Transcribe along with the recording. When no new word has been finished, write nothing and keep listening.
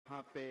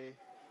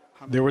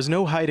There was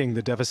no hiding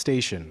the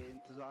devastation.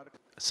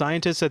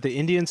 Scientists at the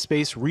Indian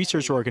Space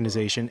Research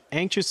Organization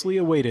anxiously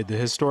awaited the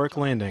historic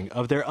landing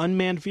of their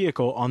unmanned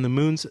vehicle on the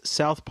moon's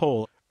south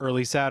pole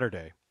early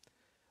Saturday.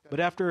 But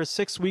after a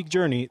 6-week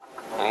journey,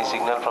 any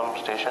signal from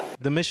station?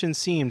 The mission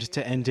seemed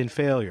to end in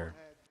failure.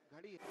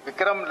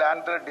 Vikram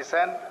lander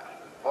descent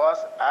was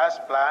as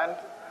planned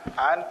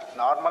and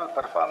normal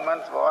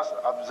performance was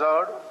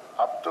observed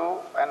up to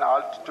an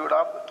altitude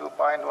of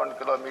 2.1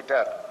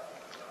 kilometers.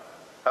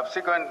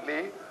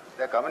 Subsequently,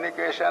 the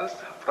communications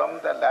from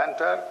the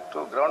lander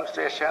to ground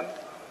station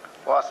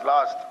was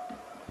lost.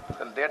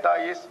 The data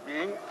is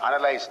being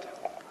analyzed.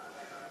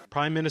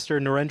 Prime Minister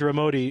Narendra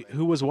Modi,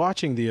 who was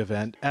watching the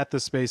event at the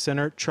Space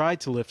Center, tried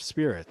to lift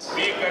spirits.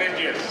 Be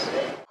courageous.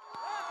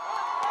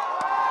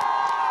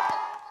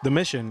 The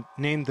mission,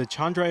 named the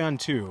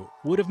Chandrayaan-2,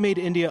 would have made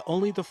India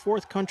only the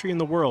 4th country in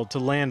the world to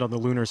land on the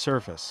lunar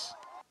surface.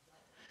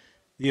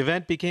 The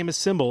event became a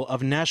symbol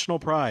of national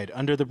pride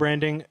under the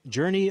branding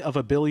Journey of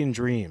a Billion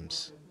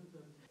Dreams.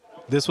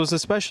 This was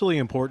especially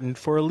important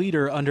for a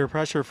leader under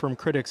pressure from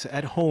critics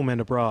at home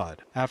and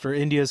abroad, after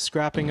India's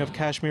scrapping of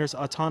Kashmir's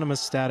autonomous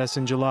status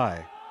in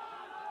July.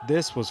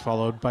 This was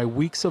followed by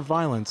weeks of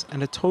violence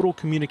and a total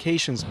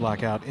communications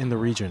blackout in the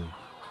region.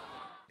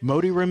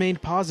 Modi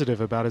remained positive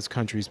about his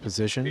country's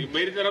position.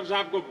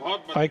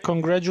 I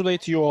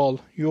congratulate you all.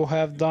 You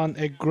have done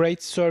a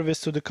great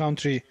service to the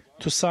country,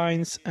 to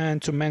science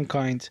and to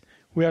mankind.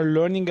 We are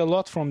learning a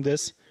lot from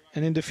this,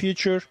 and in the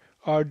future,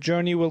 our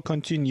journey will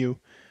continue.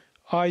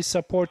 I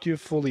support you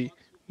fully.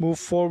 Move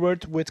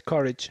forward with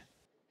courage.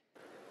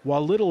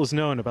 While little is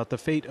known about the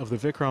fate of the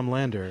Vikram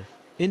lander,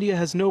 India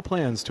has no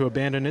plans to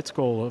abandon its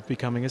goal of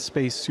becoming a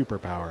space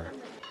superpower.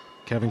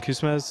 Kevin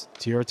Kusmez,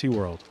 TRT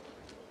World.